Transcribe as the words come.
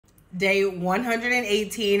Day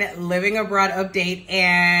 118 living abroad update,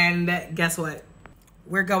 and guess what?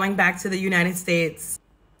 We're going back to the United States.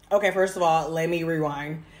 Okay, first of all, let me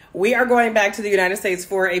rewind. We are going back to the United States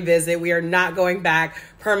for a visit. We are not going back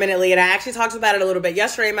permanently. And I actually talked about it a little bit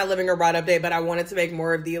yesterday in my living abroad update, but I wanted to make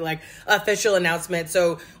more of the official announcement.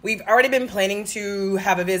 So we've already been planning to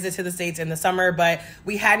have a visit to the States in the summer, but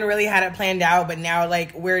we hadn't really had it planned out. But now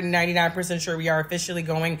we're 99% sure we are officially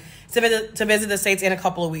going to visit the States in a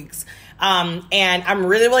couple of weeks. And I'm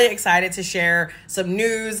really, really excited to share some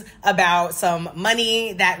news about some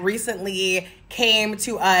money that recently came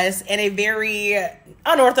to us in a very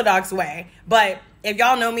unorthodox way. But if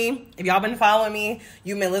y'all know me, if y'all been following me,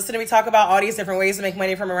 you've been listening to me talk about all these different ways to make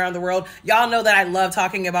money from around the world. Y'all know that I love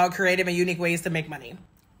talking about creative and unique ways to make money.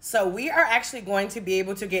 So we are actually going to be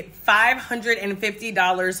able to get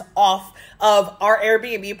 $550 off of our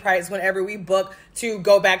Airbnb price whenever we book to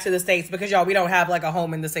go back to the States, because y'all, we don't have a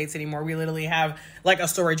home in the States anymore. We literally have a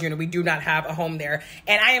storage unit. We do not have a home there.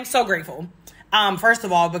 And I am so grateful. First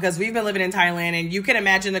of all, because we've been living in Thailand, and you can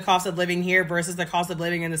imagine the cost of living here versus the cost of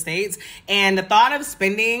living in the States. And the thought of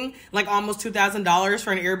spending almost $2,000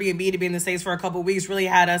 for an Airbnb to be in the States for a couple of weeks really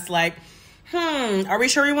had us are we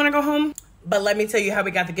sure we want to go home? But let me tell you how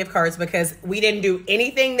we got the gift cards, because we didn't do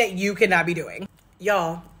anything that you could not be doing.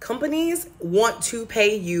 Y'all, companies want to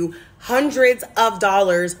pay you hundreds of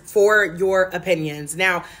dollars for your opinions.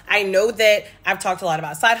 Now, I know that I've talked a lot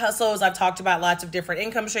about side hustles. I've talked about lots of different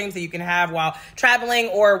income streams that you can have while traveling,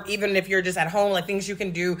 or even if you're just at home, things you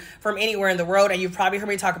can do from anywhere in the world. And you've probably heard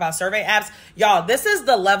me talk about survey apps. Y'all, this is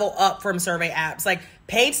the level up from survey apps.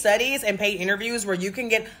 Paid studies and paid interviews where you can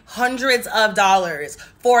get hundreds of dollars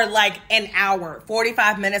for an hour,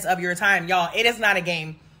 45 minutes of your time. Y'all, it is not a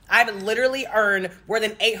game. I've literally earned more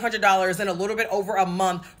than $800 in a little bit over a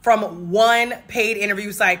month from one paid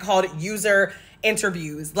interview site called User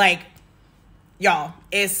Interviews. Y'all,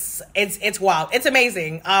 it's wild. It's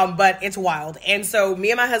amazing, but it's wild. And so me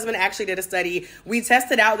and my husband actually did a study. We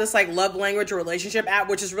tested out this love language relationship app,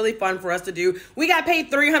 which is really fun for us to do. We got paid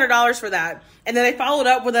 $300 for that. And then they followed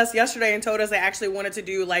up with us yesterday and told us they actually wanted to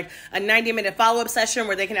do a 90-minute follow-up session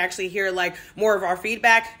where they can actually hear more of our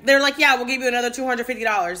feedback. They're yeah, we'll give you another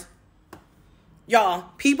 $250. Y'all,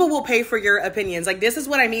 people will pay for your opinions. This is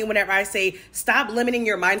what I mean whenever I say stop limiting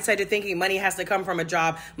your mindset to thinking money has to come from a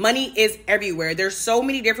job. Money is everywhere. There's so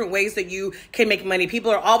many different ways that you can make money.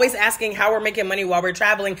 People are always asking how we're making money while we're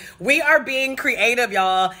traveling. We are being creative,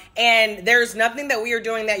 y'all. And there's nothing that we are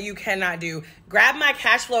doing that you cannot do. Grab my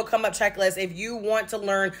cash flow come up checklist if you want to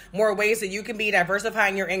learn more ways that you can be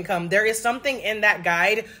diversifying your income. There is something in that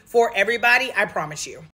guide for everybody, I promise you.